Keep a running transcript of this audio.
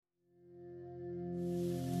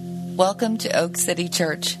Welcome to Oak City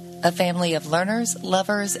Church, a family of learners,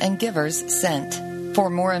 lovers, and givers sent. For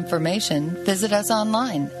more information, visit us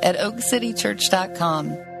online at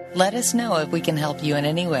oakcitychurch.com. Let us know if we can help you in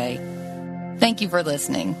any way. Thank you for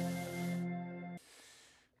listening.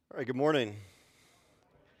 All right, good morning.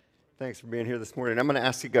 Thanks for being here this morning. I'm going to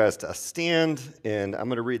ask you guys to stand, and I'm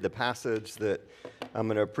going to read the passage that I'm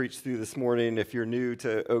going to preach through this morning. If you're new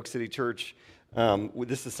to Oak City Church,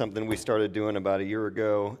 this is something we started doing about a year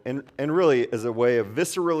ago, and really as a way of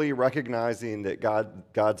viscerally recognizing that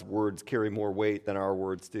God's words carry more weight than our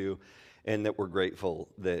words do, and that we're grateful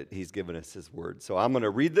that He's given us His word. So I'm going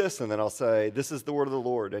to read this, and then I'll say, "This is the word of the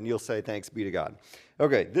Lord," and you'll say, "Thanks be to God."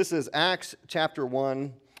 Okay, this is Acts chapter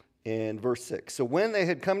 1 and verse 6. So when they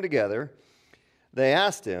had come together, they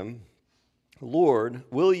asked Him, "Lord,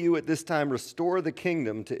 will you at this time restore the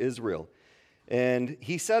kingdom to Israel?" And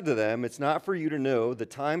He said to them, "It's not for you to know the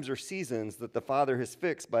times or seasons that the Father has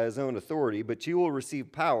fixed by His own authority, but you will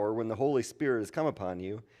receive power when the Holy Spirit has come upon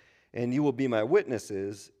you, and you will be my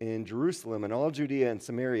witnesses in Jerusalem and all Judea and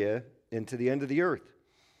Samaria and to the end of the earth."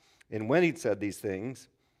 And when He'd said these things,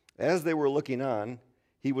 as they were looking on,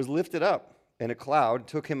 He was lifted up, and a cloud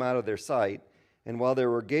took Him out of their sight. And while they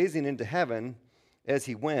were gazing into heaven as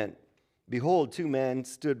He went, behold, two men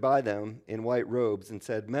stood by them in white robes and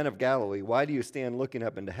said, "Men of Galilee, why do you stand looking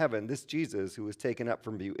up into heaven? This Jesus who was taken up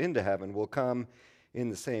from you into heaven will come in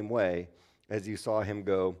the same way as you saw Him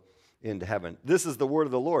go into heaven." This is the word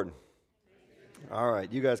of the Lord. All right,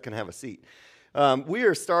 you guys can have a seat. We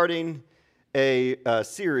are starting a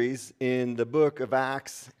series in the book of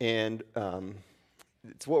Acts, and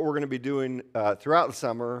it's what we're going to be doing throughout the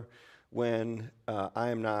summer when I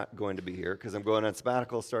am not going to be here, because I'm going on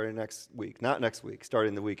sabbatical starting next week. Not next week,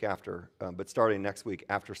 starting the week after, but starting next week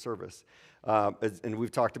after service. And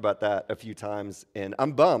we've talked about that a few times, and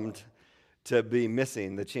I'm bummed to be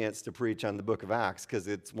missing the chance to preach on the book of Acts, because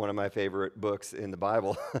it's one of my favorite books in the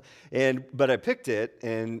Bible. But I picked it,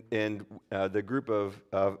 and the group of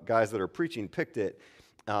guys that are preaching picked it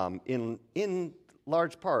in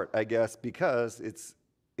large part, I guess, because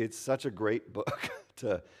it's such a great book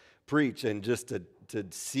to preach, and just to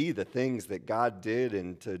see the things that God did,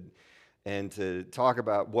 and to talk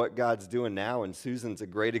about what God's doing now. And Susan's a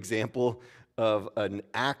great example of an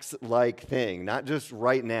Acts-like thing, not just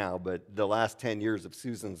right now, but the last 10 years of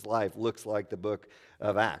Susan's life looks like the book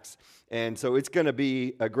of Acts. And so it's going to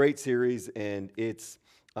be a great series, and it's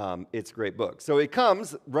a great book. So it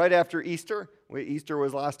comes right after Easter. Easter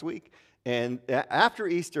was last week. And after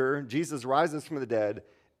Easter, Jesus rises from the dead,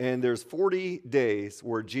 and there's 40 days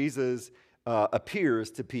where Jesus appears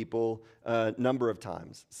to people a number of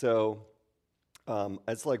times. So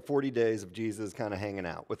it's like 40 days of Jesus kind of hanging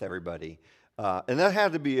out with everybody. And that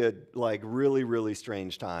had to be a really, really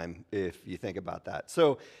strange time if you think about that.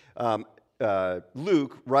 So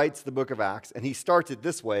Luke writes the book of Acts, and he starts it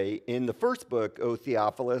this way. "In the first book, O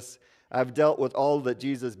Theophilus, I've dealt with all that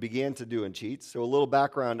Jesus began to do and teach." So a little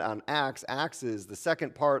background on Acts. Acts is the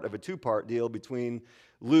second part of a two-part deal between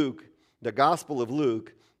Luke, the Gospel of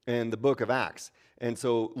Luke, and the book of Acts. And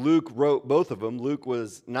so Luke wrote both of them. Luke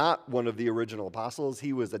was not one of the original apostles.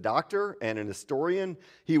 He was a doctor and an historian.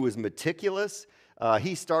 He was meticulous.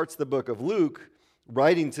 He starts the book of Luke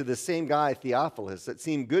writing to the same guy, Theophilus. It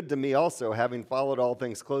seemed good to me also, having followed all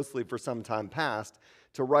things closely for some time past,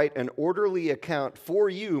 to write an orderly account for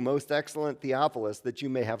you, most excellent Theophilus, that you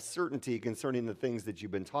may have certainty concerning the things that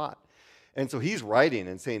you've been taught. And so he's writing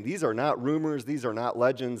and saying, these are not rumors, these are not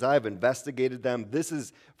legends, I've investigated them. This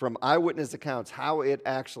is from eyewitness accounts how it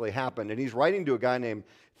actually happened. And he's writing to a guy named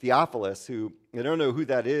Theophilus, who, I don't know who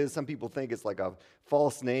that is. Some people think it's like a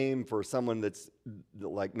false name for someone that's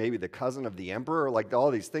like maybe the cousin of the emperor, like all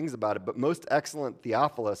these things about it. But most excellent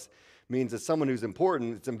Theophilus means it's someone who's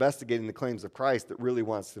important, it's investigating the claims of Christ, that really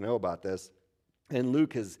wants to know about this. And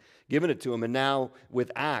Luke has given it to him. And now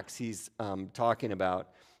with Acts, he's talking about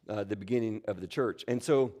the beginning of the church. And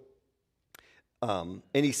so, and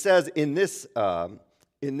he says in this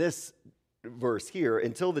verse here,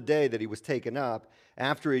 "Until the day that He was taken up,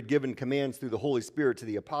 after He had given commands through the Holy Spirit to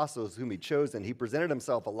the apostles whom He'd chosen, He presented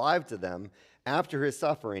Himself alive to them after His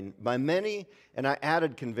suffering by many," and I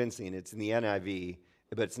added convincing, it's in the NIV,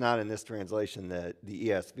 but it's not in this translation, the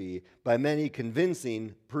ESV, "by many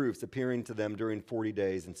convincing proofs appearing to them during 40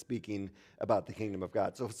 days and speaking about the kingdom of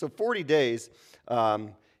God." So 40 days,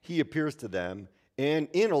 He appears to them, and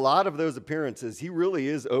in a lot of those appearances, He really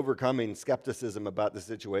is overcoming skepticism about the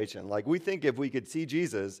situation. Like, we think if we could see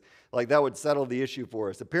Jesus, like that would settle the issue for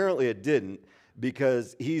us. Apparently it didn't,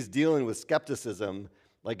 because He's dealing with skepticism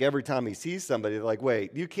Like every time he sees somebody, they're like,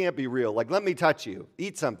 wait, you can't be real. Like, let me touch you.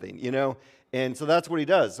 Eat something, And so that's what he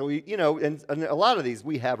does. So, and a lot of these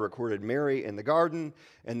we have recorded. Mary in the garden,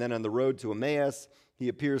 and then on the road to Emmaus, he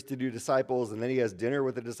appears to do disciples, and then he has dinner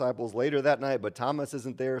with the disciples later that night, but Thomas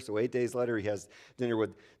isn't there. So 8 days later, he has dinner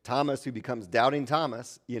with Thomas, who becomes Doubting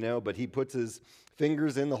Thomas, but he puts his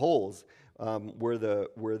fingers in the holes where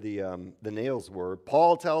the nails were.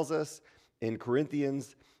 Paul tells us in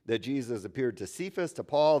Corinthians that Jesus appeared to Cephas, to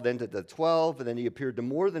Paul, then to the 12, and then he appeared to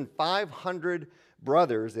more than 500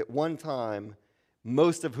 brothers at one time,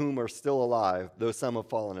 most of whom are still alive, though some have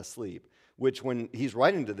fallen asleep. Which, when he's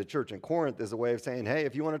writing to the church in Corinth, is a way of saying, hey,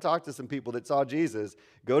 if you want to talk to some people that saw Jesus,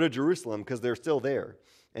 go to Jerusalem because they're still there.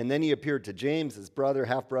 And then he appeared to James, his brother,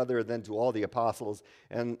 half-brother, then to all the apostles.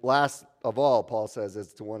 And last of all, Paul says,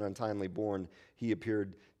 as to one untimely born, he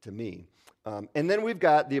appeared to me. And then we've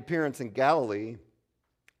got the appearance in Galilee,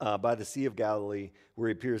 by the Sea of Galilee, where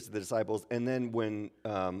he appears to the disciples. And then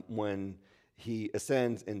when he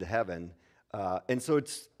ascends into heaven. And so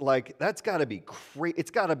it's like, that's got to be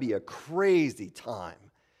it's got to be a crazy time.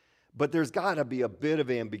 But there's got to be a bit of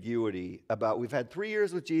ambiguity about, we've had 3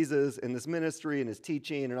 years with Jesus in this ministry and his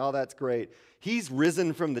teaching and all that's great. He's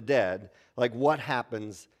risen from the dead. Like, what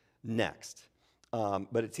happens next?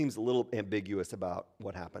 But it seems a little ambiguous about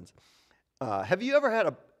what happens. Have you ever had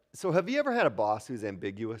a boss who's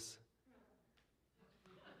ambiguous?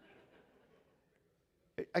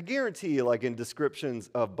 I guarantee you, like in descriptions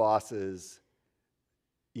of bosses,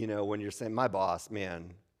 when you're saying, my boss,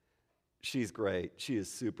 man, she's great. She is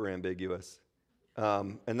super ambiguous.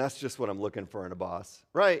 And that's just what I'm looking for in a boss,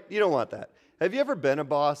 right? You don't want that. Have you ever been a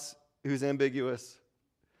boss who's ambiguous?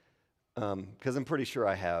 Because I'm pretty sure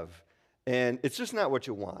I have. And it's just not what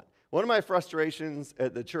you want. One of my frustrations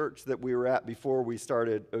at the church that we were at before we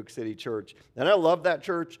started Oak City Church, and I loved that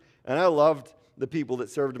church, and I loved the people that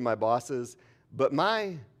served as my bosses, but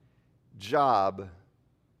my job,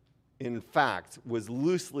 in fact, was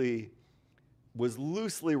loosely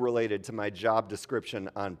related to my job description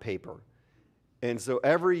on paper. And so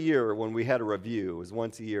every year when we had a review, it was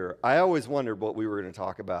once a year, I always wondered what we were going to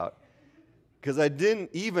talk about, because I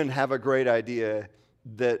didn't even have a great idea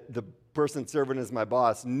that the person serving as my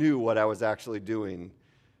boss knew what I was actually doing,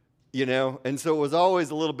 And so it was always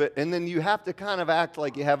a little bit, and then you have to kind of act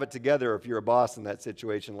like you have it together if you're a boss in that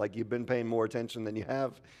situation, like you've been paying more attention than you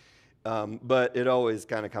have. But it always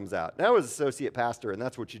kind of comes out. And I was associate pastor, and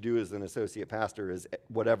that's what you do as an associate pastor, is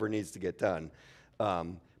whatever needs to get done.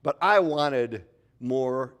 But I wanted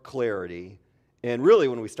more clarity. And really,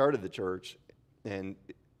 when we started the church, and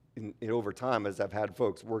over time, as I've had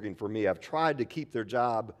folks working for me, I've tried to keep their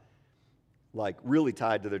job like really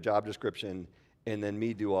tied to their job description, and then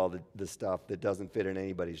me do all the stuff that doesn't fit in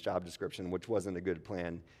anybody's job description, which wasn't a good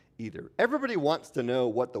plan either. Everybody wants to know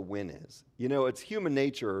what the win is. It's human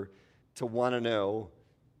nature to want to know,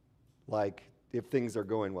 like, if things are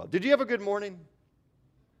going well. Did you have a good morning?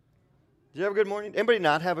 Did you have a good morning? Anybody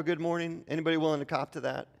not have a good morning? Anybody willing to cop to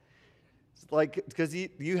that? It's like, because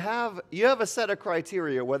you have a set of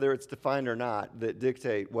criteria, whether it's defined or not, that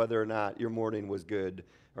dictate whether or not your morning was good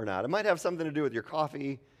or not. It might have something to do with your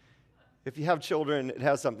coffee. If you have children, it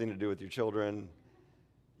has something to do with your children.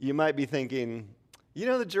 You might be thinking,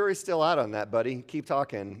 the jury's still out on that, buddy. Keep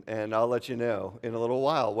talking, and I'll let you know in a little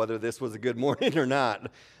while whether this was a good morning or not.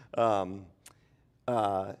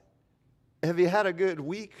 Have you had a good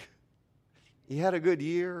week? You had a good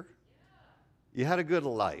year? You had a good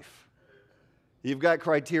life? You've got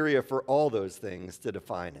criteria for all those things to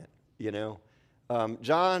define it,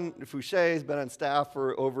 John Fouché has been on staff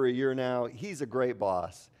for over a year now. He's a great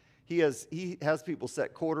boss. He has people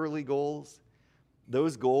set quarterly goals.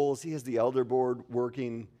 Those goals, he has the elder board work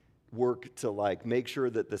to make sure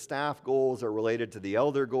that the staff goals are related to the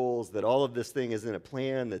elder goals, that all of this thing is in a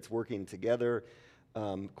plan that's working together.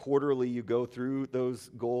 Quarterly, you go through those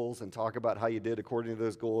goals and talk about how you did according to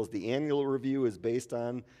those goals. The annual review is based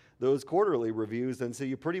on those quarterly reviews, and so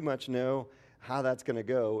you pretty much know how that's going to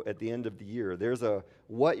go at the end of the year. There's a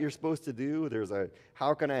what you're supposed to do, there's a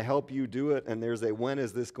how can I help you do it, and there's a when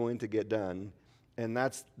is this going to get done, and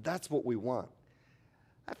that's what we want.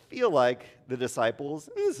 I feel like the disciples,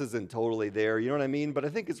 this isn't totally there, you know what I mean, but I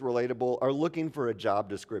think it's relatable, are looking for a job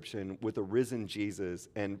description with a risen Jesus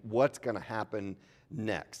and what's going to happen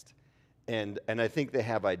next. And I think they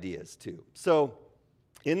have ideas too. So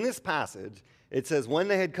in this passage, it says, when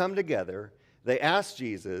they had come together, they asked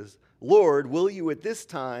Jesus, Lord, will you at this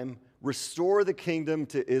time restore the kingdom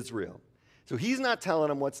to Israel? So he's not telling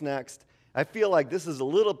them what's next. I feel like this is a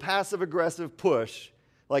little passive-aggressive push.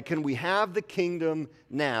 Like, can we have the kingdom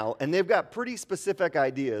now? And they've got pretty specific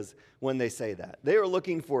ideas when they say that. They are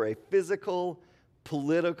looking for a physical,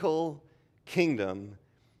 political kingdom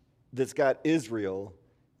that's got Israel,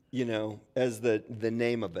 as the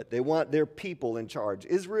name of it. They want their people in charge.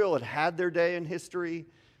 Israel had their day in history,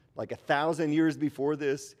 like 1,000 years before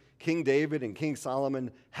this. King David and King Solomon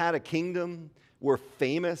had a kingdom, were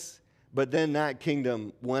famous, but then that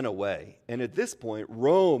kingdom went away. And at this point,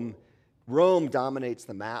 Rome dominates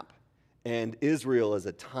the map, and Israel is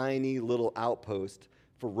a tiny little outpost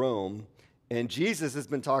for Rome. And Jesus has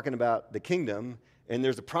been talking about the kingdom, and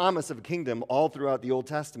there's a promise of a kingdom all throughout the Old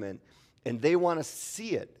Testament, and they want to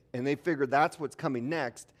see it, and they figure that's what's coming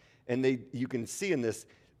next. And you can see in this,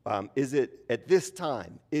 is it at this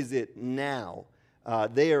time? Is it now?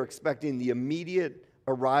 They are expecting the immediate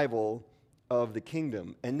arrival of the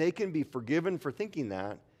kingdom, and they can be forgiven for thinking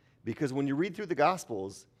that, because when you read through the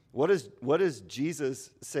Gospels, what does Jesus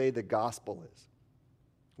say the gospel is?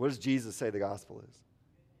 What does Jesus say the gospel is?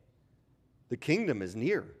 The kingdom is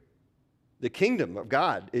near. The kingdom of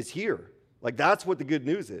God is here. Like, that's what the good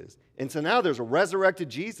news is. And so now there's a resurrected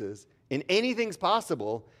Jesus, and anything's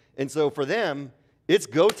possible. And so for them, it's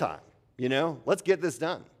go time. Let's get this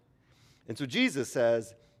done. And so Jesus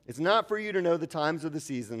says, it's not for you to know the times or the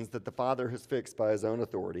seasons that the Father has fixed by his own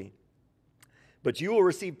authority, but you will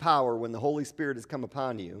receive power when the Holy Spirit has come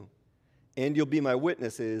upon you, and you'll be my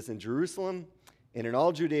witnesses in Jerusalem and in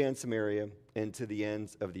all Judea and Samaria and to the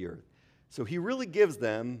ends of the earth. So he really gives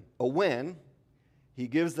them a when, he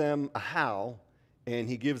gives them a how, and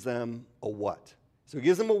he gives them a what. So he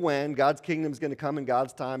gives them a when, God's kingdom is going to come in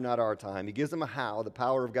God's time, not our time. He gives them a how, the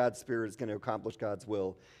power of God's Spirit is going to accomplish God's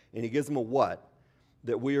will. And he gives them a what,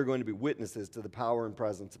 that we are going to be witnesses to the power and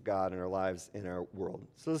presence of God in our lives, in our world.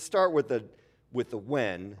 So let's start with the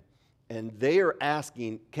when, and they are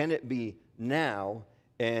asking, can it be now?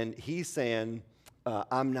 And he's saying,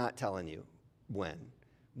 I'm not telling you when,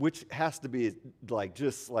 which has to be like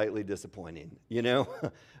just slightly disappointing,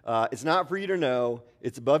 It's not for you to know.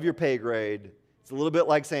 It's above your pay grade. It's a little bit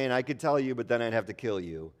like saying, I could tell you, but then I'd have to kill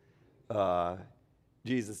you,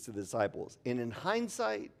 Jesus to the disciples. And in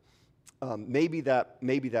hindsight, maybe that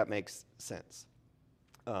makes sense.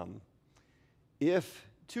 If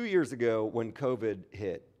 2 years ago when COVID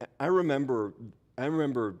hit, I remember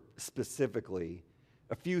specifically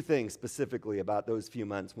a few things specifically about those few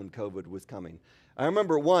months when COVID was coming. I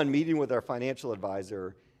remember meeting with our financial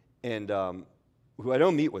advisor, and who I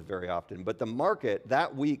don't meet with very often, but the market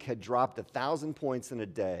that week had dropped 1,000 points in a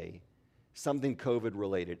day, something COVID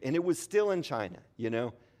related, and it was still in China,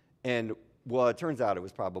 and well, it turns out it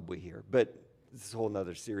was probably here, but this is a whole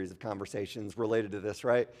nother series of conversations related to this,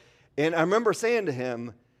 right? And I remember saying to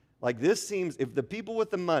him, like, this seems, if the people with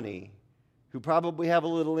the money who probably have a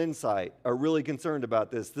little insight are really concerned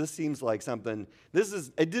about this seems like something,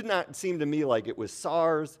 it did not seem to me like it was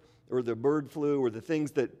SARS or the bird flu or the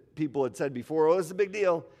things that people had said before, oh, it's a big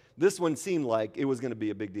deal. This one seemed like it was going to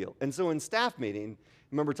be a big deal. And so in staff meeting, I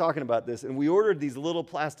remember talking about this, and we ordered these little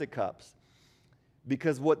plastic cups,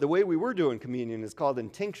 because the way we were doing communion is called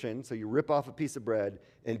intinction, so you rip off a piece of bread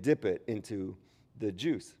and dip it into the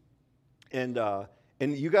juice. And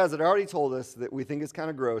you guys had already told us that we think it's kind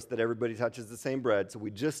of gross that everybody touches the same bread, so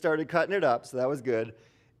we just started cutting it up, so that was good.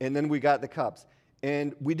 And then we got the cups.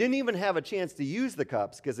 And we didn't even have a chance to use the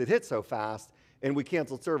cups because it hit so fast, and we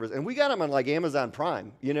canceled service. And we got them on like Amazon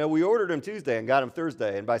Prime. We ordered them Tuesday and got them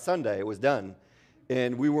Thursday, and by Sunday it was done,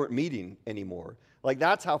 and we weren't meeting anymore. Like,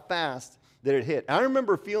 that's how fast that it hit. I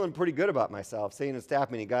remember feeling pretty good about myself, saying in staff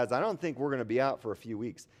meeting, guys, I don't think we're going to be out for a few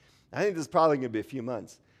weeks. I think this is probably going to be a few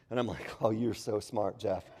months. And I'm like, oh, you're so smart,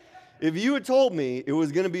 Jeff. If you had told me it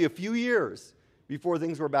was going to be a few years before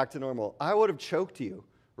things were back to normal, I would have choked you,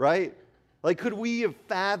 right? Like, could we have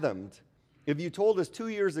fathomed, if you told us 2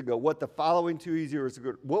 years ago what the following 2 years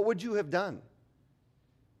ago, what would you have done?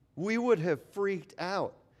 We would have freaked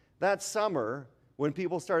out. That summer, when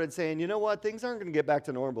people started saying, you know what, things aren't going to get back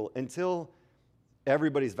to normal until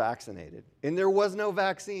everybody's vaccinated. And there was no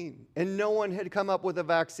vaccine. And no one had come up with a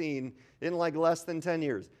vaccine in like less than 10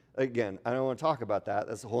 years. Again, I don't want to talk about that.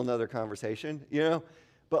 That's a whole nother conversation,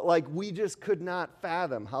 But like, we just could not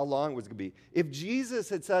fathom how long it was going to be. If Jesus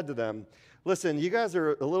had said to them, listen, you guys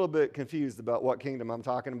are a little bit confused about what kingdom I'm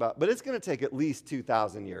talking about, but it's going to take at least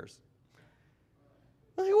 2,000 years.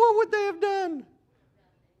 Like, what would they have done?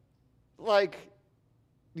 Like,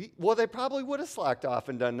 well, they probably would have slacked off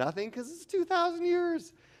and done nothing because it's 2,000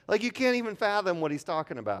 years. Like, you can't even fathom what he's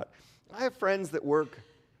talking about. I have friends that work,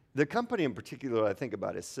 the company in particular I think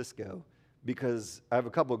about is Cisco, because I have a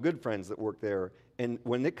couple of good friends that work there, and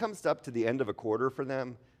when it comes up to the end of a quarter for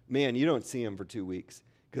them, man, you don't see them for 2 weeks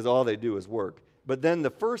because all they do is work. But then the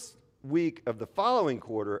first week of the following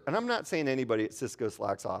quarter, and I'm not saying anybody at Cisco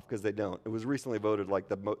slacks off, because they don't. It was recently voted like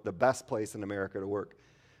the best place in America to work.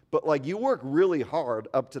 But like you work really hard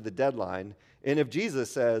up to the deadline, and if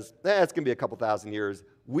Jesus says, it's going to be a couple thousand years,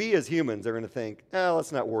 we as humans are going to think,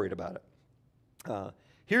 let's not worry about it.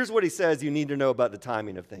 Here's what he says you need to know about the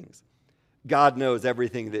timing of things. God knows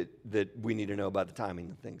everything that we need to know about the timing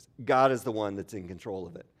of things. God is the one that's in control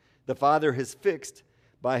of it. The Father has fixed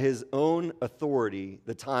by his own authority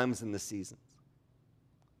the times and the seasons.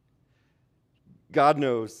 God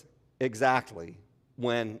knows exactly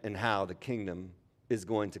when and how the kingdom is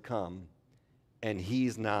going to come, and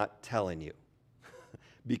he's not telling you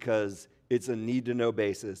because it's a need-to-know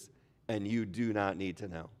basis, and you do not need to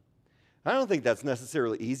know. I don't think that's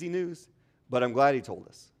necessarily easy news, but I'm glad he told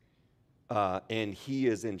us, and he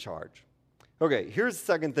is in charge. Okay, here's the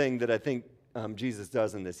second thing that I think Jesus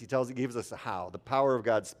does in this. He gives us a how. The power of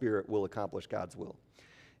God's Spirit will accomplish God's will.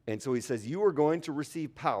 And so he says, you are going to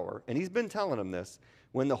receive power, and he's been telling them this,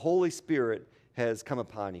 when the Holy Spirit has come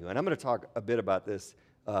upon you. And I'm going to talk a bit about this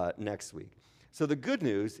next week. So the good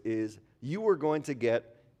news is you are going to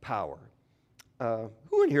get power.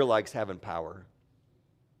 Who in here likes having power?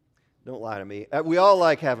 Don't lie to me. We all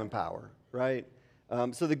like having power, right?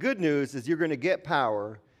 So the good news is you're going to get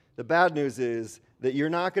power. The bad news is that you're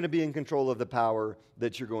not going to be in control of the power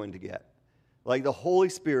that you're going to get. Like the Holy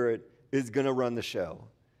Spirit is going to run the show.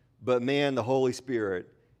 But man, the Holy Spirit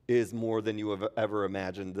is more than you have ever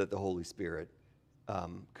imagined that the Holy Spirit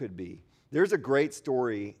could be. There's a great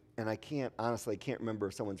story, and I can't remember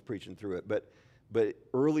if someone's preaching through it, but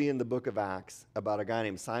early in the book of Acts about a guy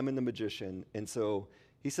named Simon the magician. And so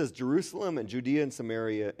he says Jerusalem and Judea and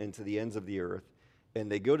Samaria and to the ends of the earth. And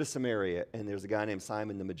they go to Samaria, and there's a guy named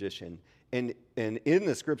Simon the magician. And in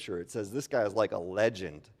the scripture, it says this guy is like a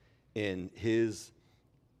legend in his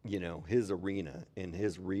arena, in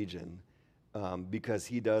his region, because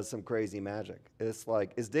he does some crazy magic. It's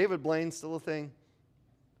like, is David Blaine still a thing?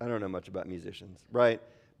 I don't know much about musicians, right?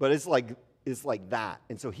 But it's like that.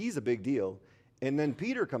 And so he's a big deal. And then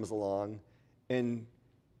Peter comes along and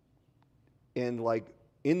like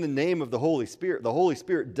in the name of the Holy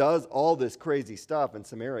Spirit does all this crazy stuff in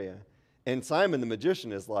Samaria. And Simon the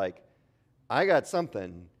magician is like, I got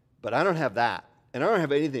something, but I don't have that. And I don't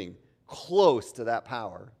have anything close to that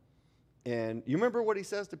power. And you remember what he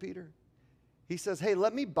says to Peter? He says, hey,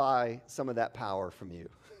 let me buy some of that power from you.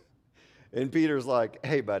 And Peter's like,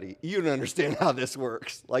 hey, buddy, you don't understand how this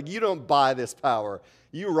works. Like, you don't buy this power.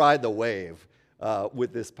 You ride the wave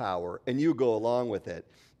with this power, and you go along with it.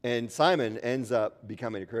 And Simon ends up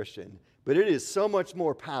becoming a Christian. But it is so much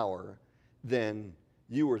more power than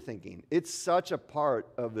you were thinking. It's such a part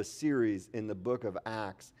of the series in the book of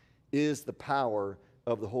Acts is the power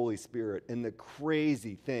of the Holy Spirit and the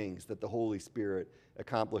crazy things that the Holy Spirit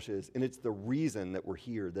accomplishes. And it's the reason that we're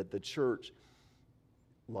here, that the church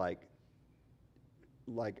was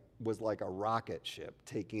like a rocket ship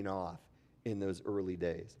taking off in those early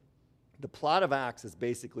days. The plot of Acts is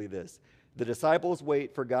basically this. The disciples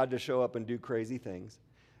wait for God to show up and do crazy things.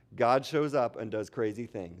 God shows up and does crazy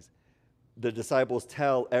things. The disciples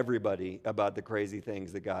tell everybody about the crazy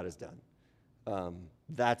things that God has done.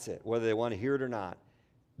 That's it. Whether they want to hear it or not,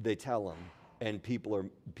 they tell them, and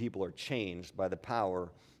people are changed by the power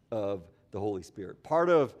of the Holy Spirit. Part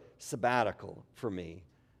of sabbatical for me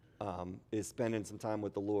is spending some time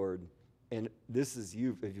with the Lord. And this is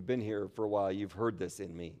if you've been here for a while, you've heard this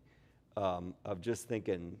in me, of just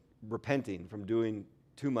repenting from doing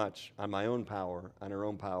too much on my own power, on our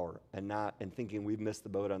own power, and thinking we've missed the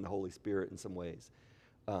boat on the Holy Spirit in some ways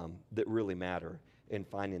that really matter, and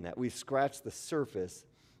finding that. We've scratched the surface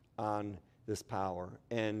on this power.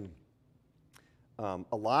 And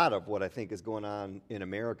a lot of what I think is going on in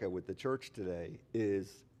America with the church today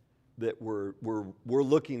is that we're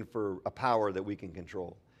looking for a power that we can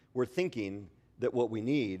control. We're thinking that what we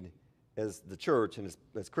need as the church and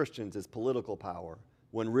as Christians is political power,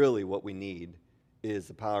 when really what we need is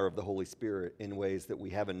the power of the Holy Spirit in ways that we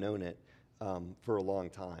haven't known it for a long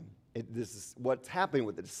time. This is what's happening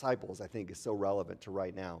with the disciples, I think, is so relevant to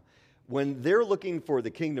right now. When they're looking for the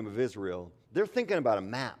kingdom of Israel, they're thinking about a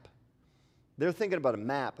map. They're thinking about a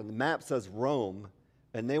map, and the map says Rome,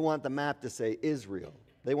 and they want the map to say Israel.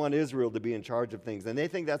 They want Israel to be in charge of things, and they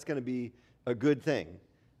think that's going to be a good thing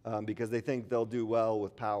because they think they'll do well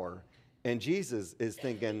with power. And Jesus is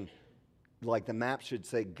thinking like the map should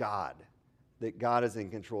say God, that God is in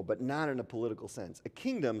control, but not in a political sense. A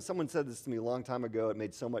kingdom, someone said this to me a long time ago, it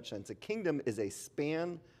made so much sense. A kingdom is a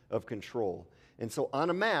span of control. And so on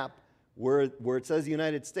a map, Where it says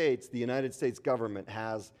United States, the United States government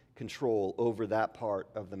has control over that part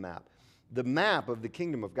of the map. The map of the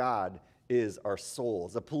kingdom of God is our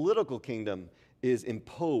souls. A political kingdom is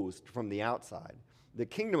imposed from the outside. The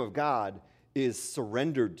kingdom of God is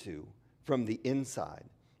surrendered to from the inside.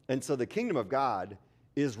 And so the kingdom of God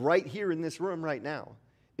is right here in this room right now.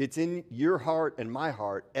 It's in your heart and my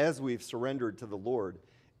heart as we've surrendered to the Lord.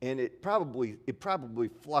 And it probably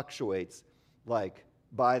fluctuates like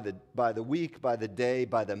by the week, by the day,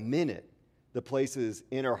 by the minute, the places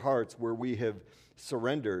in our hearts where we have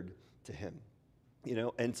surrendered to him.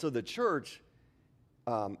 And so the church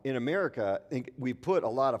in America, I think we put a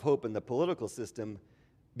lot of hope in the political system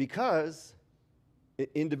because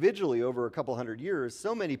individually over a couple hundred years,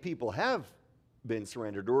 so many people have been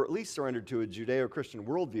surrendered, or at least surrendered to a Judeo-Christian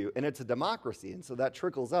worldview, and it's a democracy, and so that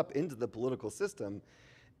trickles up into the political system,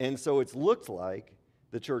 and so it's looked like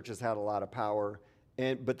the church has had a lot of power,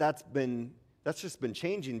 but that's just been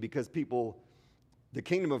changing because the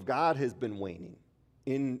kingdom of God has been waning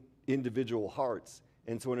in individual hearts,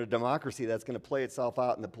 and so in a democracy, that's going to play itself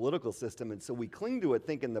out in the political system, and so we cling to it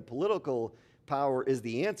thinking the political power is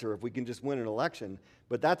the answer if we can just win an election,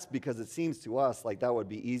 but that's because it seems to us like that would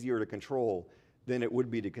be easier to control than it would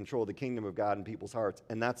be to control the kingdom of God in people's hearts.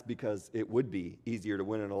 And that's because it would be easier to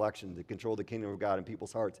win an election to control the kingdom of God in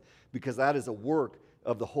people's hearts, because that is a work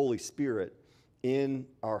of the Holy Spirit in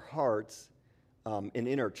our hearts and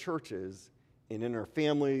in our churches and in our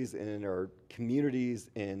families and in our communities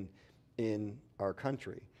and in our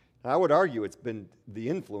country. And I would argue it's been the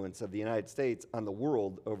influence of the United States on the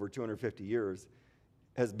world over 250 years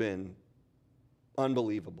has been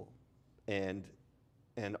unbelievable and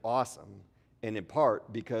awesome, and in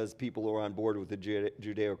part because people are on board with the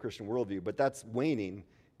Judeo-Christian worldview. But that's waning,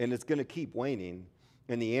 and it's going to keep waning.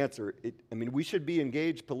 And the answer, we should be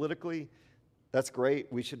engaged politically. That's great.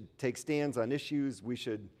 We should take stands on issues. We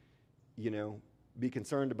should, be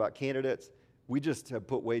concerned about candidates. We just have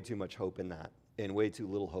put way too much hope in that and way too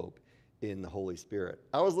little hope in the Holy Spirit.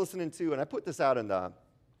 I was listening to, and I put this out in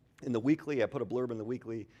the weekly. I put a blurb in the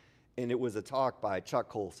weekly, and it was a talk by Chuck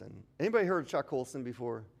Colson. Anybody heard of Chuck Colson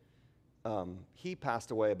before? He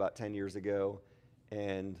passed away about 10 years ago,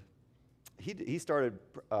 and he started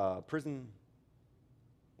prison,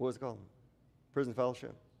 what was it called? Prison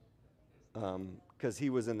Fellowship. Because he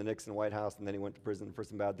was in the Nixon White House, and then he went to prison for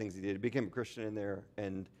some bad things he did. He became a Christian in there,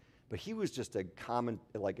 but he was just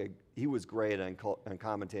he was great on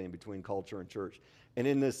commentating between culture and church. And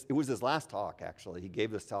it was his last talk, actually. He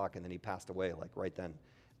gave this talk, and then he passed away right then.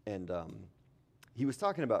 And he was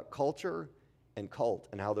talking about culture and cult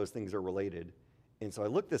and how those things are related. And so I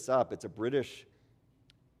looked this up. It's a British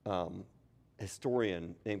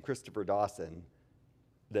historian named Christopher Dawson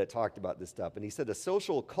that talked about this stuff. And he said a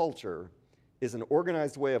social culture is an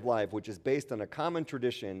organized way of life which is based on a common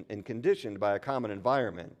tradition and conditioned by a common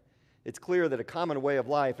environment. It's clear that a common way of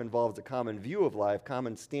life involves a common view of life,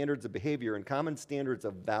 common standards of behavior, and common standards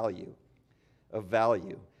of value.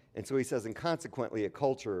 And so he says, and consequently, a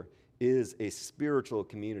culture is a spiritual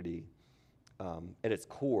community at its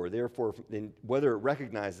core. Therefore, whether it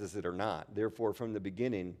recognizes it or not, therefore, from the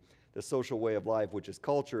beginning, the social way of life, which is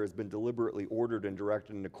culture, has been deliberately ordered and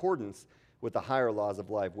directed in accordance with the higher laws of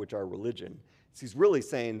life, which are religion. So he's really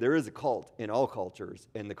saying there is a cult in all cultures,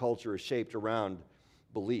 and the culture is shaped around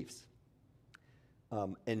beliefs.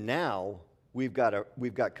 And now we've got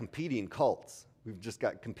competing cults. We've just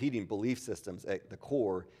got competing belief systems at the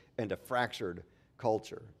core and a fractured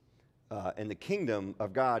culture. And the kingdom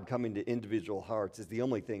of God coming to individual hearts is the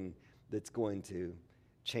only thing that's going to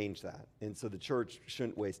change that. And so the church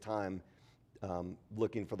shouldn't waste time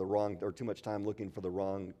looking for too much time looking for the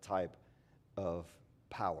wrong type of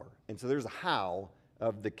power. And so there's a how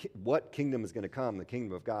of what kingdom is going to come, the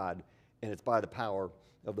kingdom of God, and it's by the power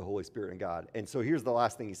of the Holy Spirit and God. And so here's the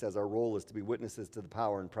last thing he says: our role is to be witnesses to the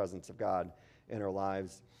power and presence of God in our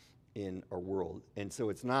lives, in our world. And so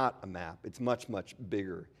it's not a map. It's much, much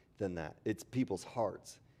bigger than that. It's people's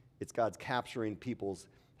hearts. It's God's capturing people's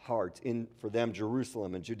hearts for them,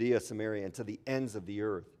 Jerusalem and Judea, Samaria, and to the ends of the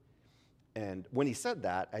earth. And when he said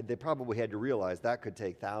that, they probably had to realize that could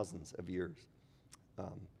take thousands of years.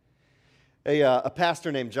 A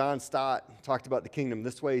pastor named John Stott talked about the kingdom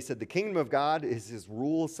this way. He said, the kingdom of God is his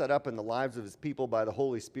rule set up in the lives of his people by the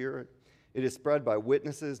Holy Spirit. It is spread by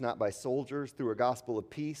witnesses, not by soldiers, through a gospel of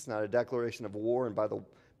peace, not a declaration of war, and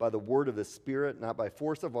by the word of the Spirit, not by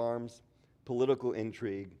force of arms, political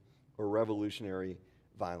intrigue, or revolutionary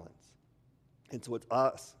violence. And so it's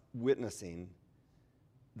us witnessing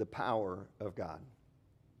the power of God.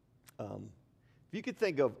 If you could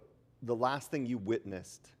think of the last thing you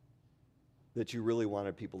witnessed that you really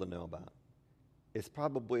wanted people to know about? It's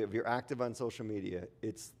probably, if you're active on social media,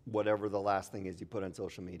 it's whatever the last thing is you put on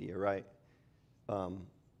social media, right?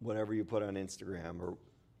 Whatever you put on Instagram, or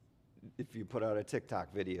if you put out a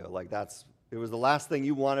TikTok video, like it was the last thing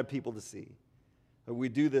you wanted people to see. We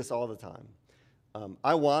do this all the time.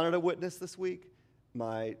 I wanted a witness this week.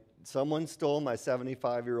 Someone stole my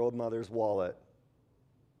 75-year-old mother's wallet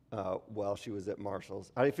while she was at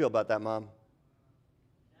Marshall's. How do you feel about that, Mom?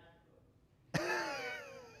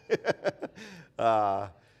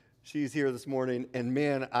 She's here this morning, and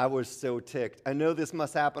man, I was so ticked. I know this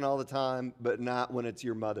must happen all the time, but not when it's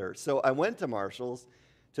your mother. So I went to Marshall's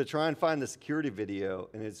to try and find the security video,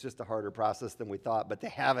 and it's just a harder process than we thought, but they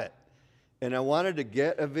have it. And I wanted to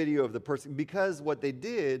get a video of the person, because what they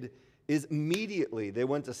did is immediately they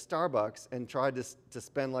went to Starbucks and tried to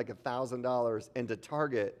spend like $1,000, and to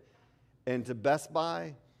Target and to Best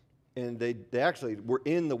Buy, and they actually were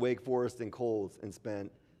in the Wake Forest and Kohl's and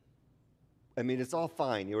spent, I mean, it's all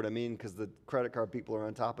fine, you know what I mean, because the credit card people are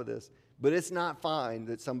on top of this, but it's not fine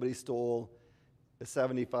that somebody stole a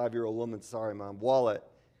 75-year-old woman's, sorry, Mom, wallet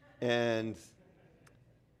and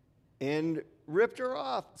ripped her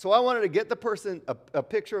off. So I wanted to get the person, a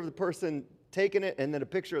picture of the person taking it, and then a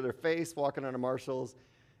picture of their face walking out of Marshall's,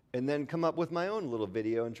 and then come up with my own little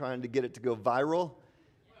video and trying to get it to go viral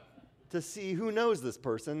to see who knows this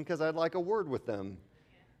person, because I'd like a word with them.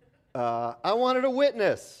 I wanted a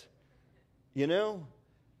witness, you know?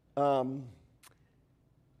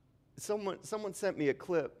 Someone sent me a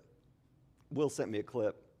clip, Will sent me a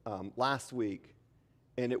clip last week,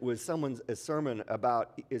 and it was a sermon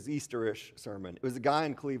about his Easterish sermon. It was a guy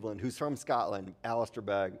in Cleveland who's from Scotland, Alistair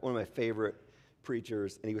Begg, one of my favorite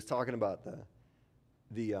preachers, and he was talking about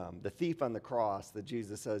the thief on the cross that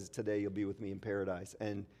Jesus says, today you'll be with me in paradise.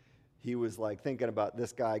 And he was like thinking about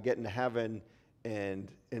this guy getting to heaven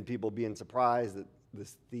and people being surprised that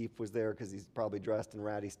this thief was there because he's probably dressed in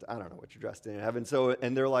ratty stuff. I don't know what you're dressed in heaven. So,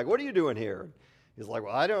 and they're like, what are you doing here? He's like,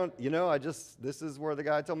 well, I don't, this is where the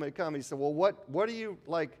guy told me to come. He said, well, what are you,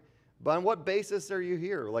 like, on what basis are you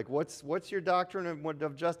here? Like, what's your doctrine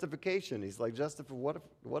of justification? He's like,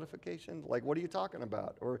 whatification? Like, what are you talking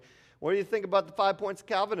about? Or what do you think about the 5 points of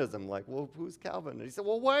Calvinism? Like, well, who's Calvin? And he said,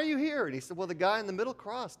 well, why are you here? And he said, well, the guy in the middle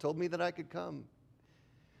cross told me that I could come.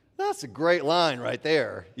 That's a great line right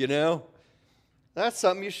there, you know? That's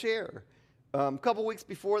something you share. A couple weeks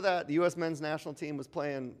before that, the U.S. men's national team was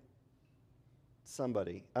playing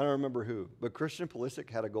somebody. I don't remember who, but Christian Pulisic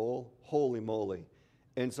had a goal. Holy moly.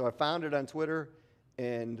 And so I found it on Twitter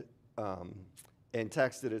and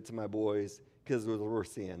texted it to my boys because it was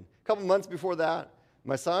worth seeing. A couple months before that,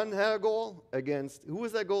 my son had a goal against, who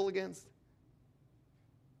was that goal against?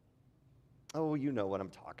 Oh, you know what I'm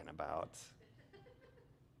talking about.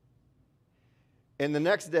 And the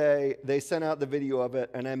next day, they sent out the video of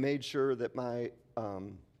it, and I made sure that my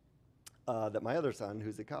other son,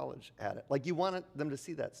 who's at college, had it. Like, you wanted them to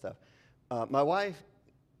see that stuff. My wife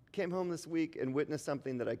came home this week and witnessed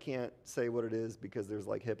something that I can't say what it is because there's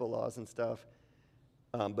like HIPAA laws and stuff.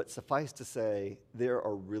 But suffice to say,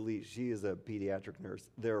 she is a pediatric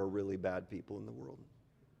nurse, there are really bad people in the world.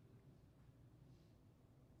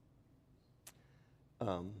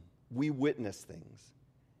 We witness things,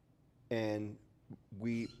 and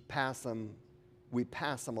we pass them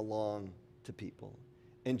along to people.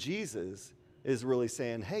 And Jesus is really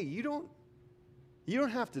saying, hey, you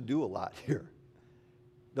don't have to do a lot here.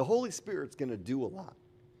 The Holy Spirit's going to do a lot.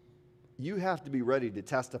 You have to be ready to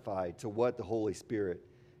testify to what the Holy Spirit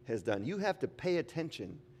has done. You have to pay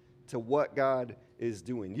attention to what God is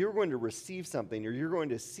doing. You're going to receive something, or you're going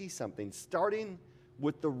to see something, starting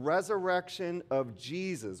with the resurrection of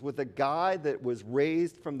Jesus, with a guy that was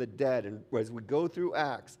raised from the dead. And as we go through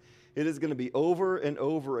Acts, it is going to be over and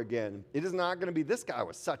over again. It is not going to be, this guy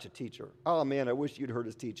was such a teacher. Oh man, I wish you'd heard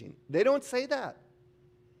his teaching. They don't say that.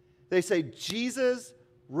 They say Jesus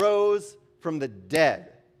rose from the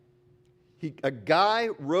dead. A guy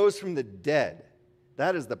rose from the dead.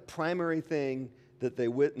 That is the primary thing that they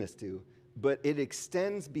witness to. But it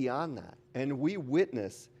extends beyond that. And we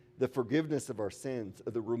witness the forgiveness of our sins,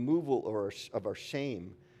 or the removal of our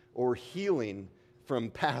shame, or healing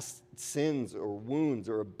from past sins or wounds,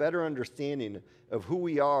 or a better understanding of who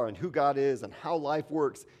we are and who God is and how life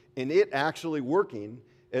works, and it actually working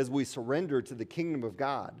as we surrender to the kingdom of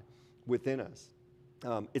God within us.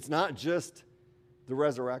 It's not just the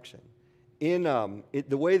resurrection. In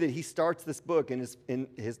the way that he starts this book, in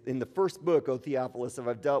the first book, O Theophilus,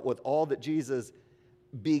 I've dealt with all that Jesus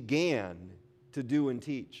began to do and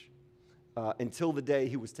teach until the day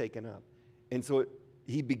he was taken up. And so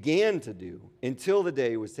he began to do until the day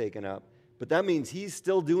he was taken up, But that means he's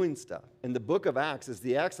still doing stuff. And the book of Acts is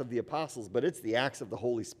the Acts of the Apostles, but it's the Acts of the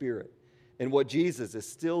Holy Spirit and what Jesus is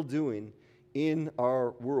still doing in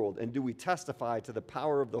our world. And do we testify to the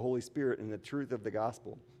power of the Holy Spirit and the truth of the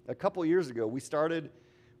gospel? A couple years ago, we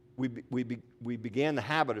began the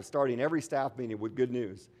habit of starting every staff meeting with good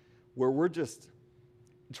news, where we're just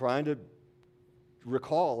trying to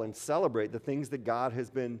recall and celebrate the things that God has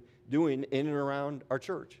been doing in and around our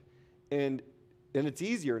church. And it's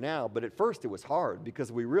easier now, but at first it was hard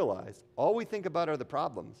because we realized all we think about are the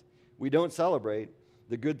problems. We don't celebrate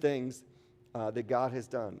the good things that God has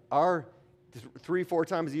done. Our 3-4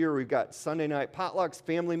 times a year, we've got Sunday night potlucks,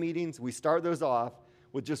 family meetings. We start those off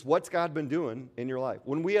with just what's God been doing in your life.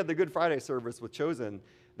 When we had the Good Friday service with Chosen,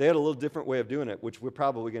 they had a little different way of doing it, which we're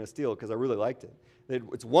probably going to steal because I really liked it.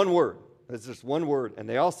 It's one word. It's just one word, and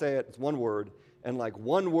they all say it. It's one word, and like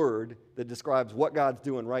one word that describes what God's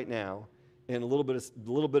doing right now, and a little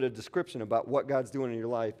bit of description about what God's doing in your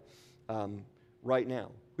life right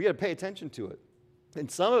now. We got to pay attention to it,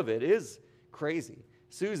 and some of it is crazy.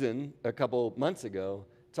 Susan, a couple months ago,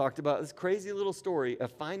 talked about this crazy little story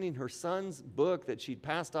of finding her son's book that she'd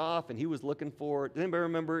passed off, and he was looking for it. Does anybody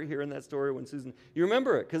remember hearing that story when Susan? You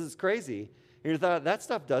remember it because it's crazy, and you thought that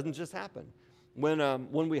stuff doesn't just happen. When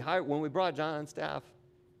we brought John on staff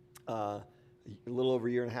a little over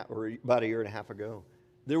a year and a half, or about a year and a half ago,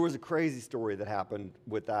 there was a crazy story that happened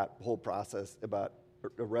with that whole process about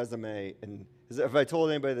a resume. And if I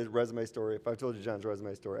told anybody the resume story, if I told you John's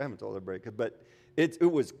resume story, I haven't told everybody, but it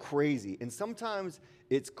was crazy. And sometimes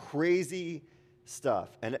it's crazy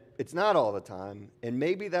stuff, and it's not all the time. And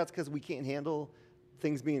maybe that's because we can't handle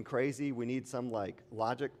things being crazy. We need some like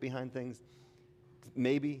logic behind things,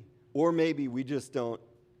 maybe. Or maybe we just don't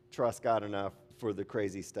trust God enough for the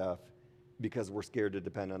crazy stuff because we're scared to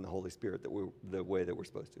depend on the Holy Spirit the way that we're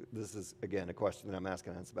supposed to. This is, again, a question that I'm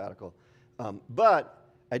asking on sabbatical.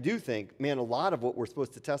 But I do think, man, a lot of what we're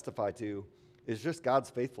supposed to testify to is just God's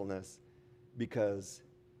faithfulness because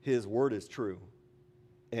his word is true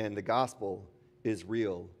and the gospel is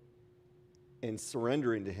real. And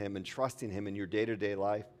surrendering to him and trusting him in your day-to-day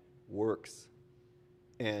life works.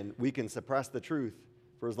 And we can suppress the truth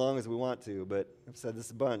for as long as we want to, but I've said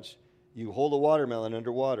this a bunch. You hold a watermelon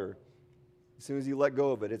underwater. As soon as you let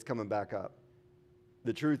go of it, it's coming back up.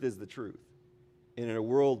 The truth is the truth. And in a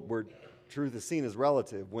world where truth is seen as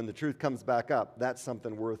relative, when the truth comes back up, that's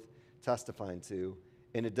something worth testifying to.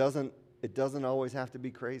 And it doesn't always have to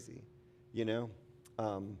be crazy, you know?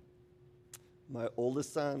 My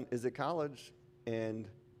oldest son is at college, and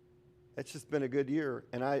it's just been a good year.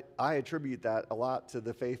 And I attribute that a lot to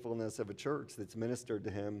the faithfulness of a church that's ministered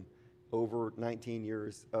to him over 19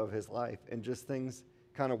 years of his life, and just things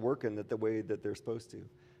kind of working the way that they're supposed to.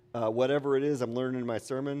 Whatever it is I'm learning in my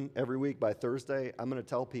sermon every week, by Thursday, I'm going to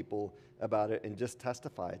tell people about it and just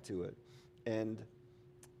testify to it. And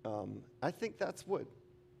I think that's what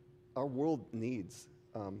our world needs.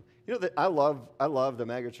 I love the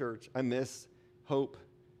mega church. I miss Hope,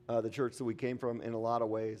 the church that we came from, in a lot of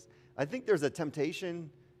ways. I think there's a temptation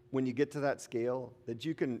when you get to that scale that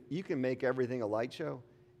you can make everything a light show,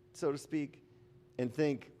 so to speak, and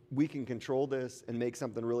think we can control this and make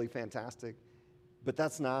something really fantastic. But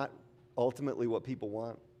that's not ultimately what people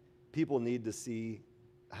want. People need to see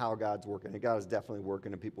how God's working. And God is definitely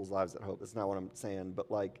working in people's lives at Hope. That's not what I'm saying.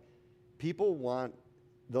 But like,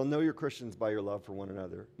 they'll know you're Christians by your love for one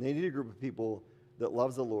another. They need a group of people that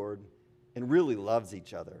loves the Lord and really loves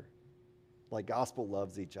each other, like gospel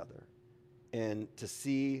loves each other, and to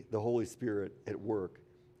see the Holy Spirit at work,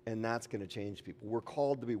 and that's going to change people. We're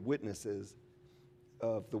called to be witnesses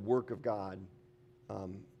of the work of God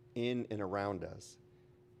in and around us,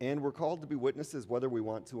 and we're called to be witnesses whether we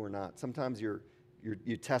want to or not. Sometimes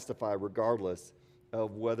you testify regardless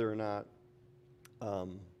of whether or not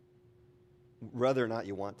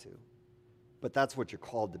you want to, but that's what you're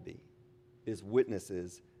called to be, is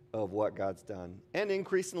witnesses of what God's done. And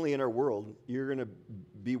increasingly in our world, you're going to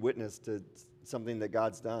be witness to something that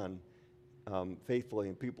God's done faithfully,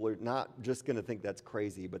 and people are not just going to think that's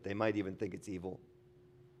crazy, but they might even think it's evil.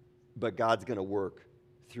 But God's going to work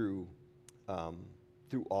through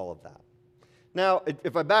all of that. Now,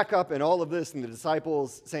 if I back up in all of this and the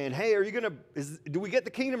disciples saying, hey, do we get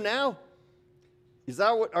the kingdom now? Is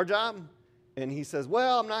that what our job? And he says,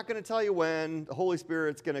 well, I'm not going to tell you when. The Holy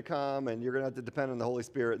Spirit's going to come, and you're going to have to depend on the Holy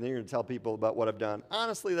Spirit, and then you're going to tell people about what I've done.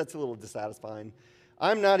 Honestly, that's a little dissatisfying.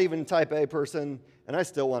 I'm not even a type A person, and I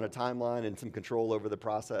still want a timeline and some control over the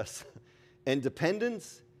process. And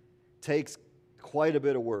dependence takes quite a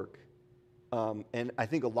bit of work. And I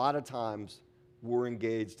think a lot of times we're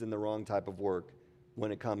engaged in the wrong type of work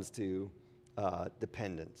when it comes to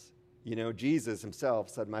dependence. You know, Jesus himself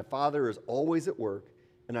said, my Father is always at work,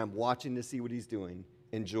 and I'm watching to see what he's doing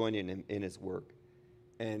and joining him in his work.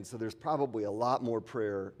 And so there's probably a lot more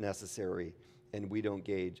prayer necessary, and we don't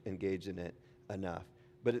engage in it enough.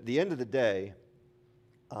 But at the end of the day,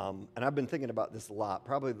 and I've been thinking about this a lot,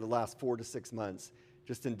 probably the last 4 to 6 months,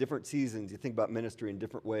 just in different seasons, you think about ministry in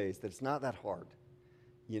different ways, that it's not that hard,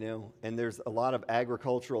 you know? And there's a lot of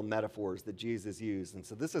agricultural metaphors that Jesus used. And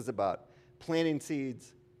so this is about planting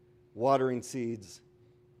seeds, watering seeds,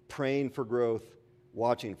 praying for growth,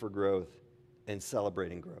 watching for growth, and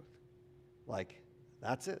celebrating growth. Like,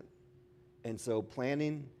 that's it. And so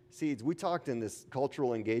planting seeds. We talked in this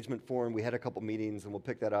cultural engagement forum. We had a couple meetings, and we'll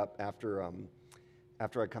pick that up after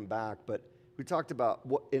I come back. But we talked about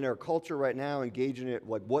what in our culture right now, engaging it,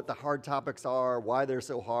 like what the hard topics are, why they're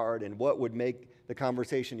so hard, and what would make the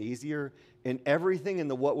conversation easier. And everything in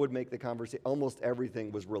the what would make the conversation, almost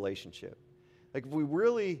everything was relationship. Like if we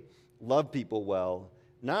really love people well,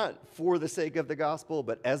 not for the sake of the gospel,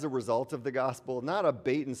 but as a result of the gospel, not a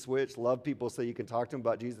bait and switch, love people so you can talk to them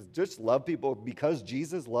about Jesus, just love people because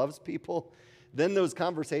Jesus loves people, then those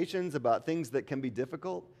conversations about things that can be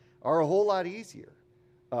difficult are a whole lot easier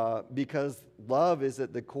because love is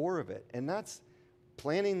at the core of it. And that's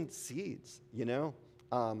planting seeds, you know.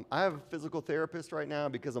 I have a physical therapist right now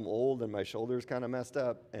because I'm old and my shoulder's kind of messed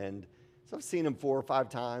up. And so I've seen him 4 or 5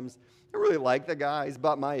 times. I really like the guy. He's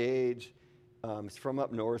about my age. He's from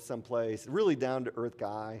up north someplace, really down-to-earth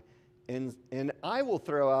guy. And I will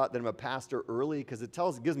throw out that I'm a pastor early because it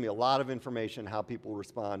gives me a lot of information how people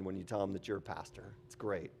respond when you tell them that you're a pastor. It's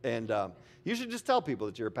great. And you should just tell people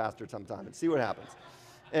that you're a pastor sometime and see what happens.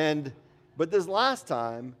 But this last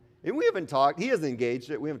time, and we haven't talked, he hasn't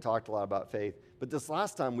engaged it, we haven't talked a lot about faith, but this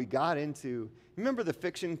last time we got into, remember the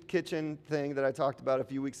Fiction Kitchen thing that I talked about a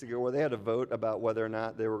few weeks ago where they had a vote about whether or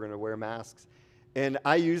not they were going to wear masks? And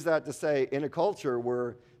I use that to say, in a culture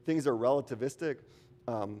where things are relativistic,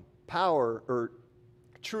 power or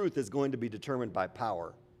truth is going to be determined by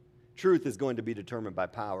power. Truth is going to be determined by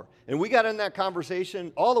power. And we got in that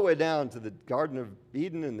conversation all the way down to the Garden of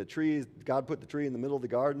Eden and the trees. God put the tree in the middle of the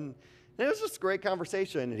garden. And it was just a great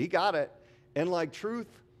conversation, and he got it. And, like, truth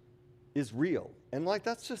is real. And, like,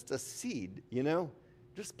 that's just a seed, you know?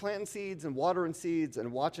 Just planting seeds and watering seeds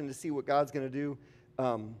and watching to see what God's going to do.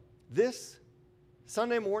 This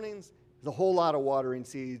Sunday mornings is a whole lot of watering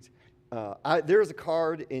seeds. There's a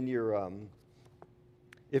card in your,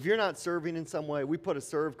 if you're not serving in some way, we put a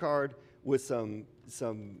serve card with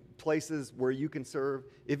some places where you can serve.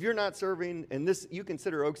 If you're not serving, and you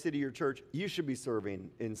consider Oak City your church, you should be serving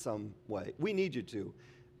in some way. We need you to,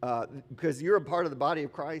 because you're a part of the body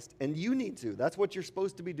of Christ, and you need to. That's what you're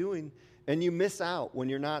supposed to be doing, and you miss out when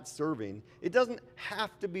you're not serving. It doesn't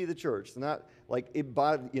have to be the church. It's not like it,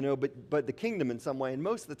 but the kingdom in some way. And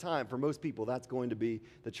most of the time, for most people, that's going to be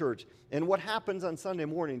the church. And what happens on Sunday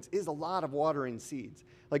mornings is a lot of watering seeds.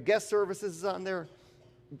 Like guest services is on there.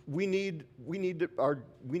 We need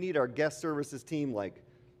our guest services team like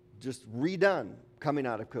just redone coming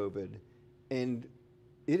out of COVID, and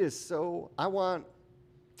it is so. I want.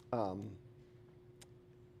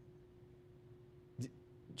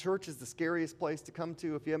 Church is the scariest place to come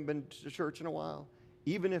to if you haven't been to church in a while.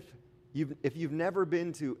 Even if you've never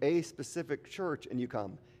been to a specific church and you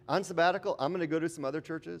come. On sabbatical, I'm going to go to some other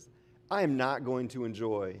churches. I am not going to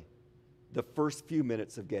enjoy the first few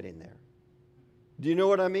minutes of getting there. Do you know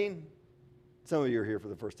what I mean? Some of you are here for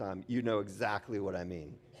the first time. You know exactly what I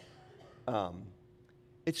mean.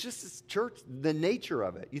 It's just this church, the nature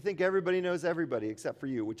of it. You think everybody knows everybody except for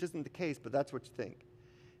you, which isn't the case, but that's what you think.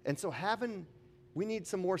 And so we need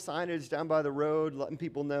some more signage down by the road, letting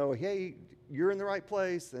people know, hey, you're in the right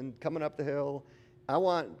place and coming up the hill. I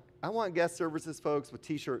want guest services folks with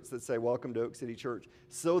T-shirts that say, welcome to Oak City Church,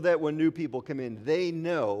 so that when new people come in, they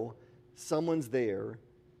know someone's there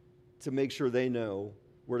to make sure they know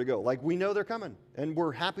where to go. Like we know they're coming, and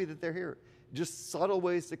we're happy that they're here. Just subtle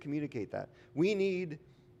ways to communicate that. We need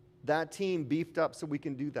that team beefed up so we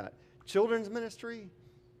can do that. Children's ministry,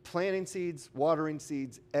 planting seeds, watering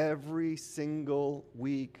seeds every single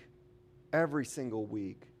week.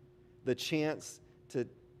 The chance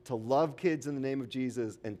to love kids in the name of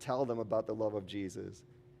Jesus and tell them about the love of Jesus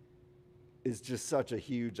is just such a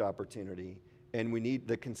huge opportunity. And we need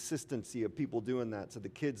the consistency of people doing that so the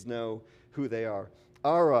kids know who they are.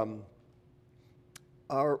 Our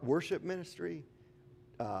worship ministry,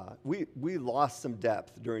 we lost some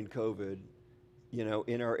depth during COVID,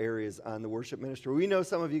 in our areas on the worship ministry. We know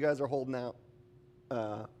some of you guys are holding out.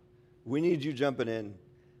 We need you jumping in.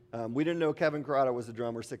 We didn't know Kevin Corrado was a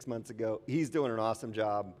drummer 6 months ago. He's doing an awesome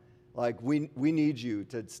job. Like, we need you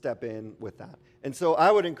to step in with that. And so I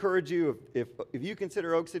would encourage you, if you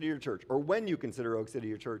consider Oak City your church, or when you consider Oak City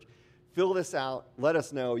your church, fill this out. Let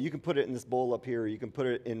us know. You can put it in this bowl up here. You can put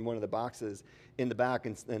it in one of the boxes in the back,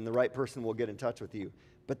 and the right person will get in touch with you.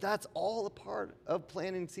 But that's all a part of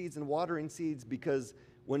planting seeds and watering seeds, because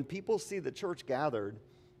when people see the church gathered,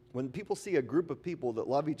 when people see a group of people that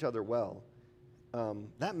love each other well,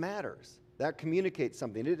 that matters. That communicates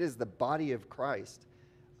something. It is the body of Christ.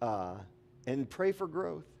 And pray for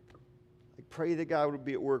growth. Like, pray that God would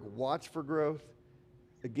be at work. Watch for growth.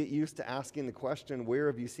 Get used to asking the question, where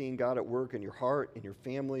have you seen God at work in your heart, in your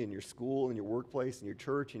family, in your school, in your workplace, in your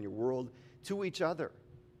church, in your world, to each other?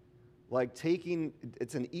 Like,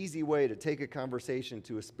 it's an easy way to take a conversation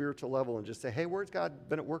to a spiritual level and just say, hey, where's God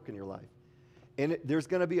been at work in your life? And there's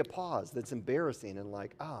going to be a pause that's embarrassing and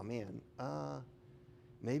like, oh, man,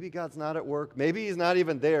 maybe God's not at work. Maybe he's not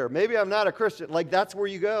even there. Maybe I'm not a Christian. Like, that's where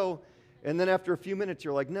you go. And then after a few minutes,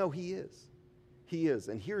 you're like, no, he is. He is.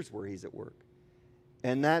 And here's where he's at work.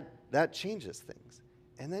 And that changes things.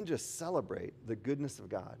 And then just celebrate the goodness of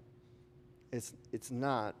God. It's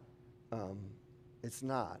not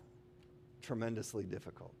tremendously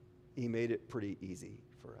difficult. He made it pretty easy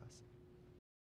for us.